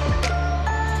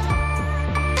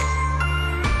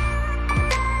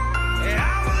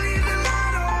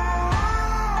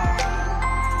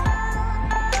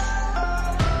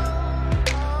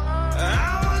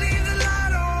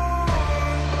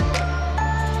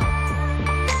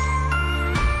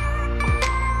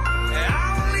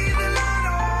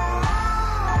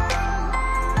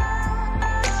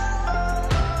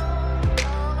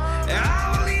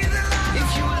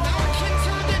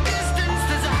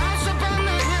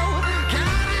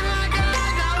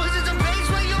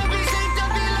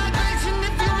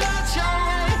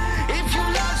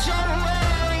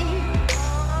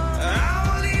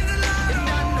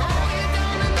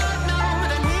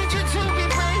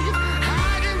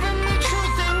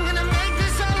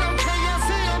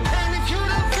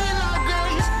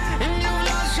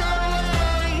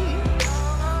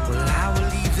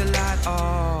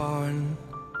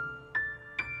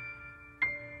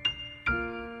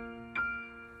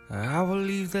 I will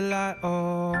leave the light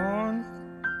on,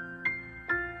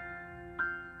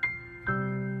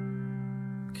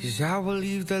 'cause I will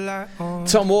leave the light on.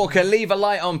 Tom Walker, Leave a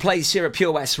Light On, plays here at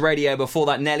Pure West Radio. Before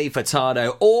that, Nelly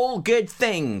Furtado, All Good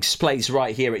Things, plays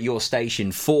right here at your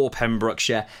station for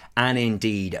Pembrokeshire and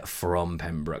indeed from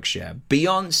Pembrokeshire.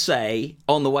 Beyonce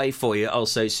on the way for you,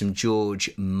 also some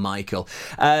George Michael.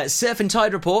 Surf and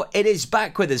Tide Report, it is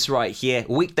back with us right here,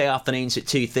 weekday afternoons at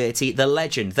 2:30. The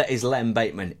legend that is Len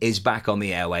Bateman is back on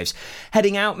the airwaves.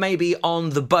 Heading out maybe on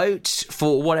the boat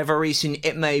for whatever reason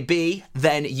it may be,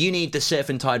 then you need the Surf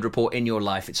and Tide Report in your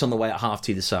life. It's on the way at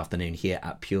 2:30 this afternoon here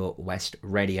at Pure West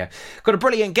Radio. Got a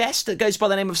brilliant guest that goes by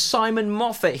the name of Simon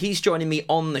Moffat. He's joining me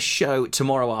on the show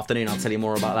tomorrow afternoon. I'll tell you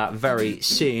more about that very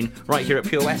soon, right here at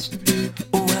Pure West.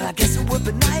 Well, I guess it would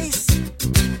be nice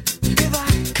if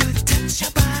I could touch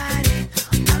your body.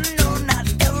 I know not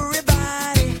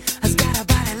everybody has got a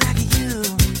body like you,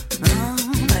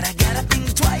 but I gotta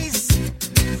think twice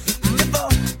before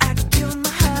I give my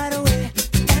heart away.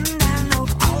 And I know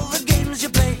all the games you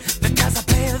play, because I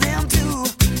play them too.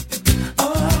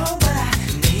 Oh, but I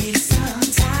need some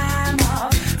time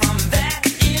off from that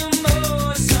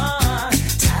emotion.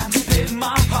 Time to pick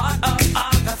my heart up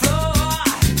off the floor.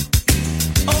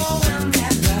 Oh, when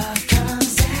that love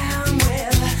comes down,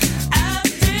 well,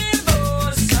 I've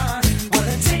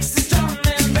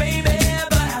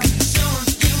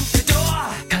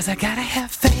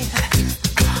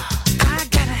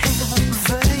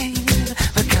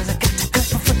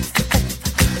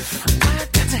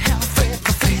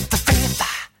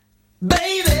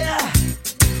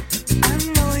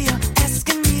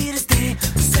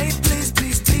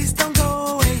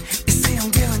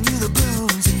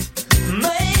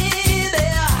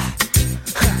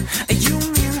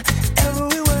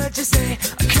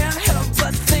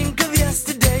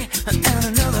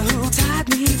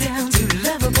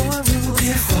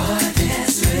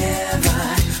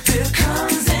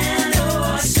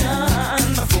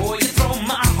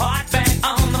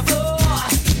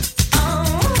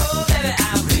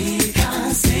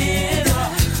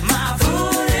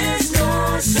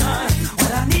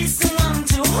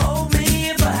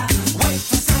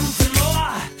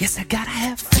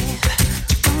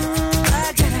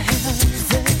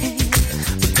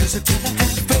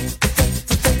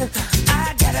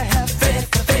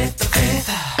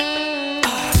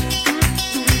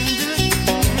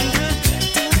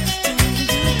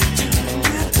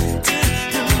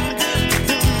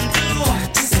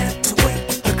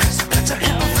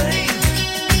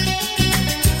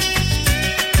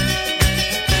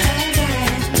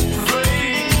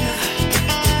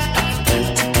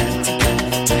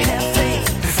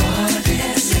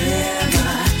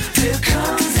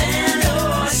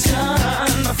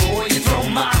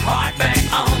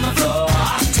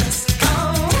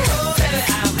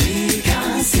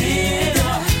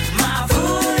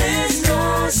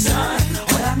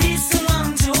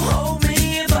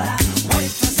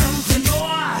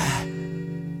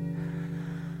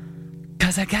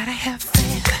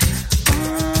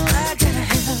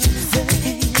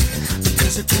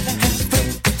 'cause if you have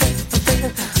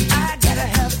faith, I gotta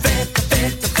have faith.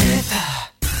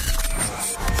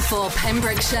 For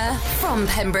Pembrokeshire, from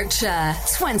Pembrokeshire,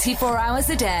 24 hours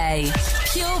a day.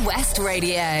 Pure West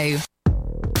Radio.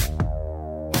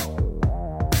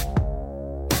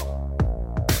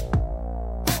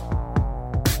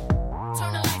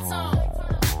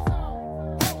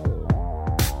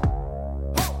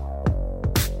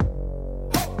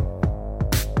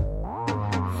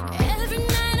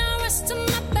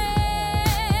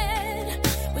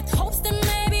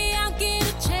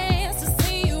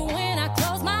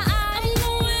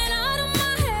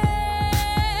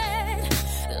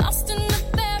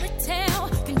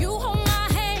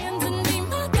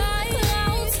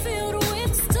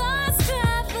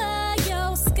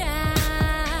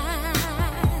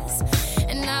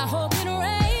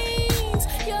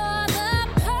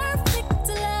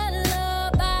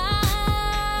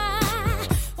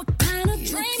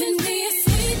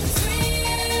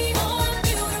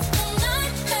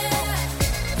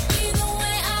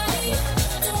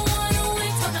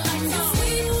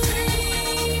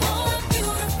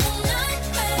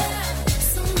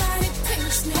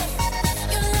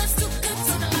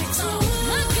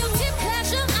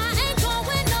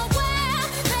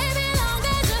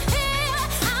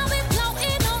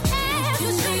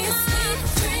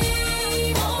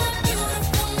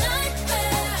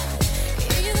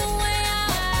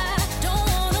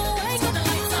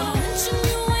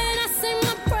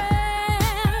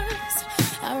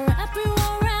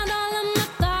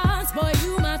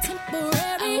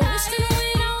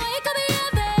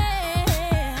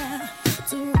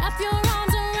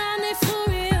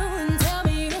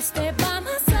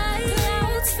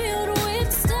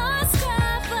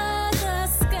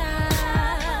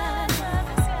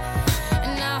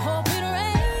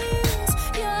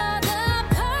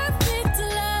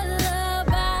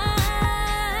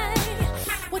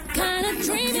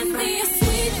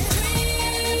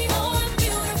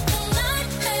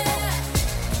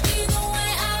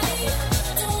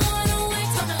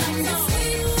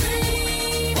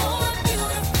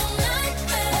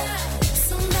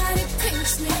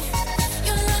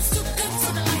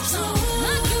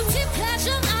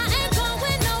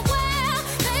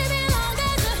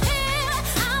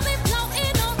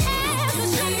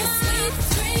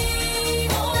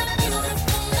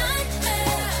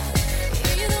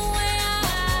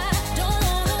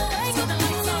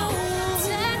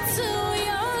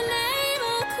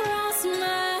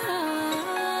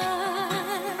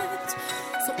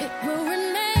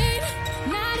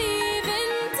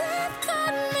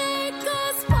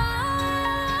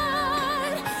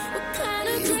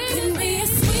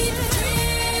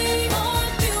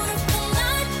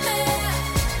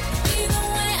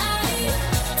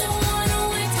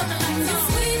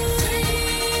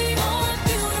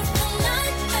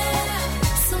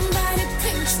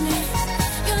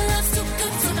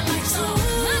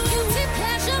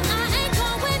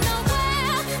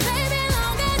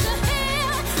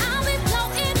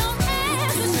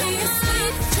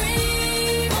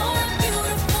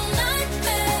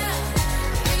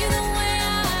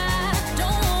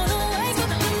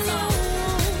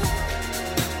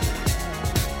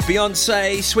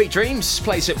 Beyonce, Sweet Dreams,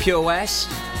 plays at Pure West.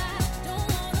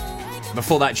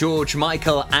 Before that, George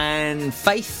Michael and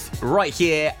Faith, right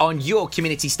here on your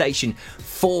community station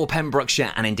for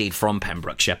Pembrokeshire and indeed from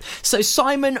Pembrokeshire. So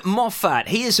Simon Moffat,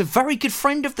 he is a very good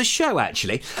friend of the show,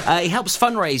 actually. He helps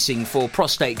fundraising for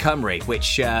Prostate Cymru,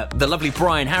 which the lovely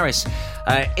Brian Harris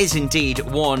is indeed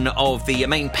one of the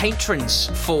main patrons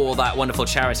for that wonderful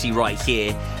charity right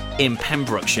here in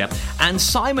Pembrokeshire. And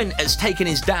Simon has taken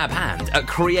his dab hand at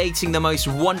creating the most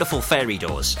wonderful fairy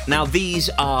doors. Now, these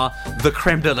are the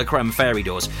creme de la creme fairy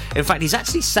doors. In fact, he's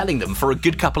actually selling them for a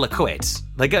good couple of quids.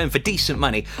 They're going for decent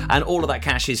money, and all of that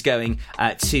cash is going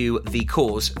to the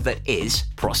cause that is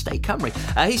Prostate Cymru.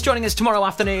 He's joining us tomorrow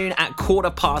afternoon at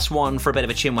 1:15 for a bit of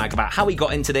a chinwag about how he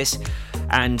got into this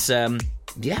and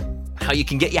how you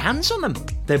can get your hands on them.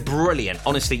 They're brilliant.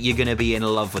 Honestly, you're going to be in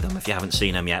love with them if you haven't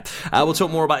seen them yet. We'll talk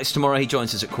more about this tomorrow. He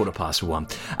joins us at 1:15.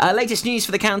 Latest news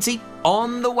for the county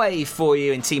on the way for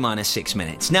you in T-minus 6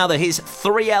 minutes. Now that his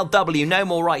 3LW, no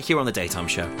more right here on the Daytime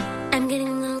Show. I'm getting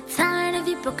a little tired of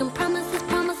your broken promises.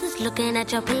 Looking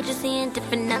at your pages, seeing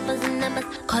different numbers and numbers.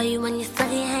 Call you when you're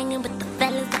study, hanging with the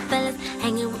fellas.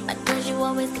 Hanging with my girls, you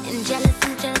always getting jealous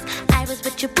and jealous. I was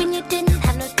with you when you didn't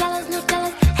have no dollars.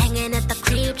 Hanging at the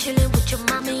crib, chilling with your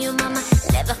mama.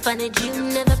 Never funded you,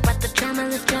 never brought the drama.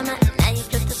 Now you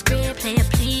flip the script, play it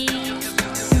please.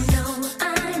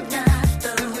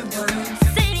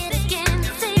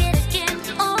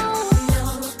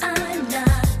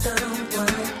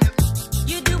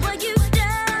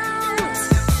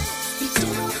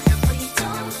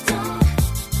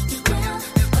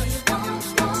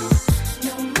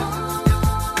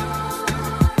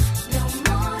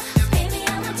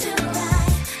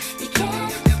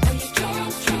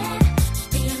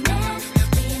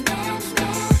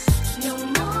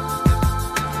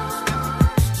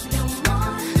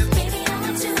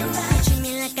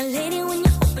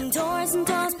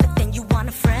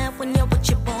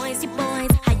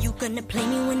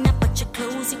 your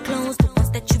clothes, the ones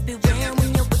that you be wearing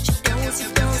when you're with your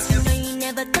those. You know you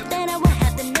never thought that I would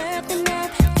have the nerve.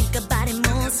 Think about it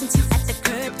more since you at the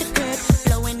curb.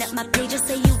 Blowing up my page and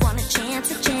say you want a chance.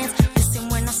 Listen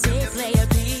when I say play a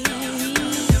piece.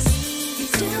 You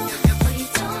do or you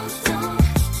don't.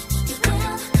 You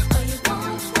will or you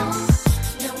won't.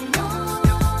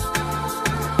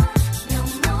 No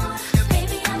more.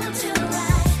 Baby, I'ma do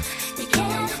right. You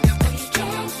can or you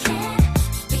can't.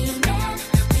 Be a man.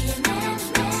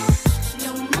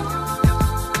 No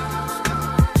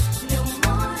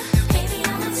more. Baby,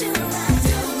 I'ma do right.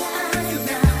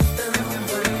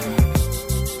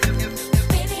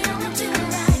 Baby, I'ma do right. Baby, I'ma do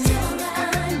right. Baby,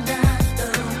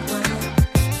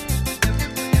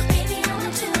 I'ma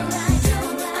do right.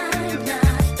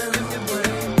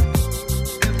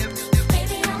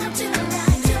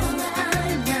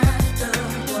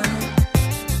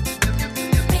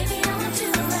 Baby, I'ma do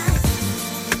right.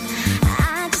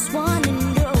 I just wanna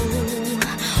know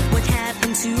what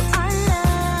happened to our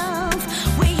love.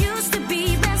 We used to be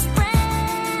best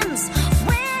friends.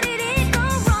 Where did it go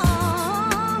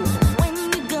wrong? When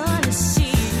you gonna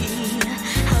see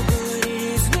how good it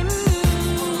is with me?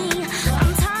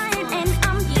 I'm tired and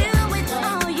I'm through with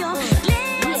all your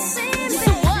lessons.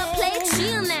 So what? Play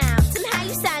chill now. Tell me how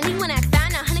you sound even when I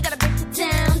found out. Honey, gotta break it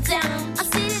down. I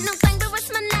see it, no thing, but what's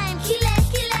my name? Kile.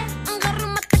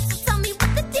 Tell me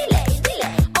what the delay.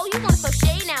 Oh, you want to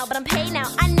shade now, but I'm paid now.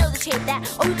 I know that you hate that.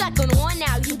 Oh, you got going on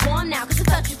now. You warm now, cause I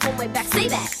felt you from way back. Say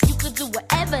that. You could do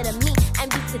whatever to me and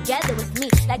be together with me.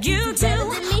 Like you do, better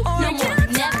than me. No more,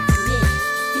 never for me.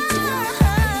 You do,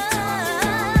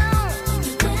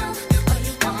 you will, or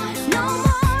you won't. No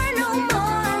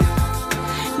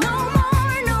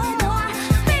more.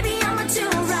 Baby, I'ma do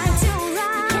right.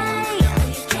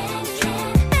 You can.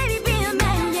 Baby, be a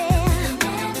man, yeah.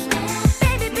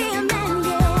 Baby, be a man,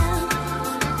 yeah.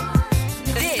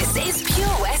 This is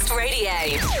Pure West Radio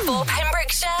for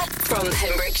Pembrokeshire, from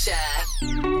Pembrokeshire.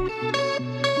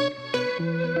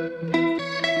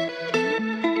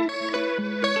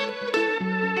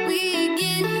 We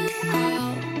get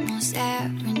almost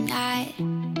every night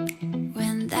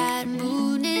when that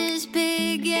moon is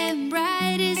big and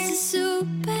bright. It's a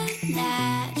supernatural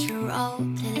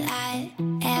delight.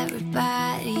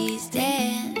 Everybody's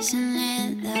dancing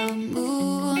in the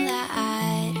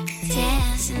moonlight,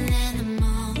 dancing in the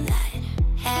moonlight.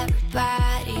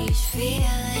 Everybody's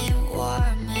feeling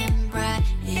warm and bright.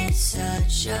 It's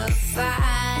such a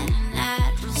fine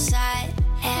natural sight.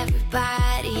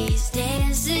 Everybody's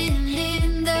dancing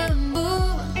in the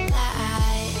moonlight,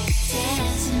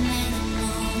 dancing in the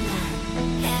moonlight.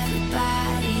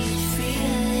 Everybody's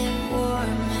feeling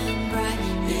warm and bright.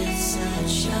 It's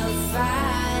such a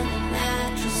fine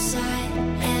natural sight.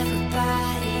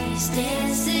 Everybody's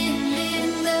dancing in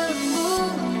the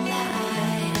moonlight.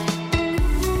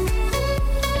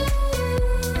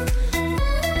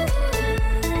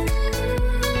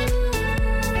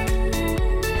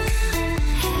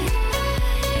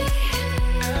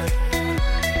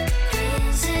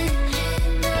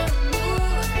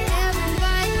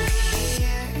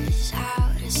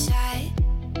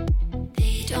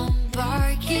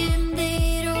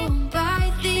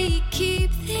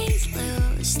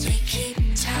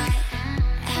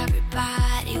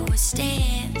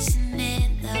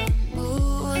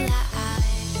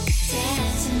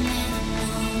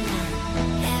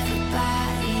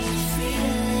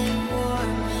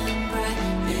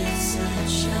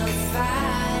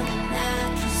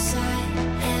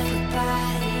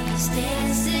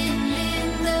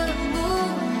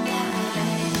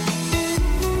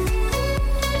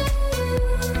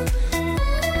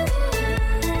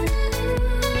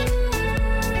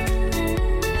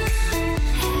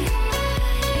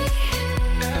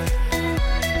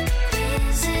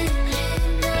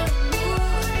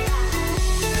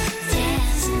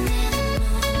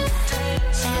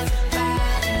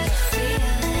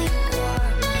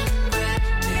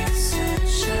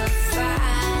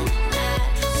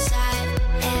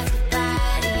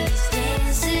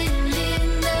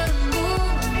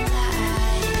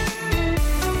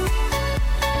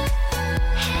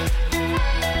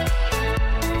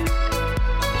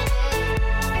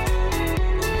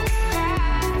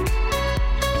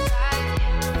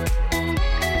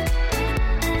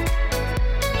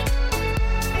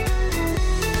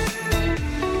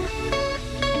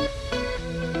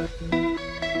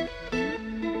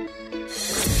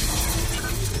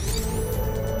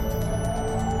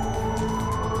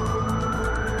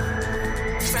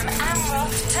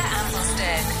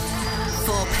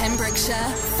 For Pembrokeshire,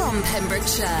 from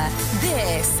Pembrokeshire,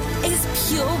 this is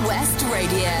Pure West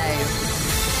Radio.